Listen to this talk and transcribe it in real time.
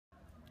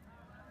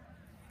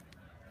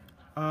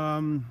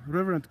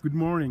Reverend, good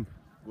morning.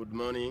 Good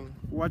morning.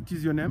 What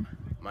is your name?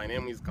 My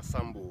name is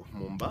Kasambu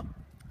Mumba.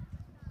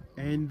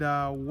 And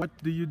what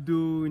do you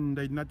do in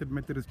the United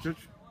Methodist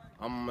Church?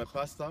 I'm a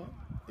pastor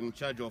in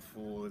charge of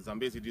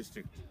Zambezi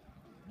district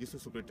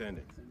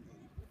superintendent.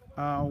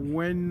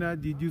 When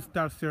did you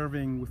start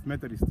serving with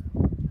Methodist?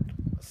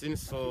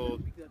 Since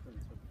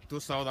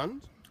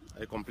 2000,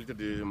 I completed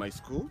my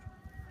school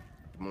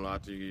in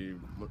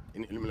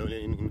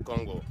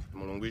Congo,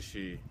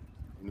 Mulunguishi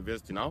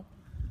University now.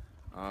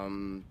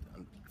 And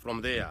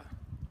from there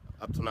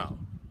up to now.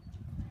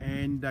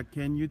 And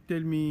can you tell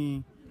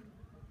me,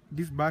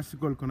 this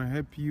bicycle gonna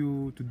help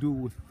you to do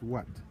with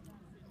what?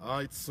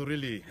 It's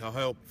really a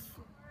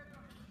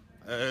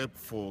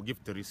helpful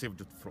gift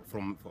received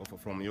from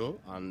you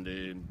and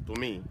to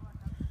me,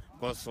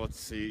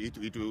 because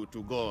it will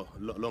to go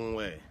long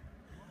way,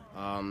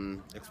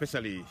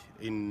 especially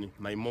in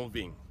my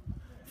moving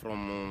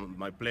from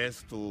my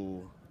place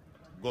to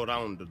go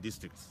around the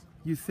districts.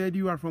 You said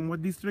you are from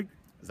what district?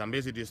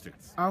 Zambezi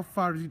district. How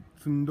far is it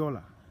to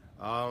Ndola?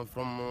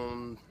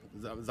 From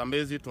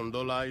Zambezi to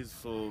Ndola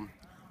is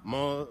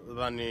more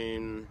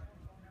than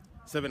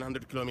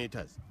 700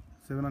 kilometers.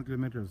 700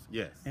 kilometers?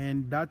 Yes.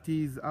 And that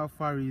is, how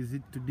far is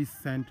it to this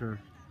center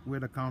where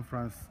the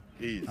conference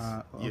is?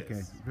 Okay,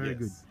 yes. very yes.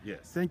 good.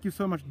 Yes. Thank you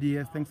so much,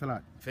 DS. Thanks a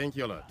lot. Thank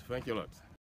you a lot. Thank you a lot.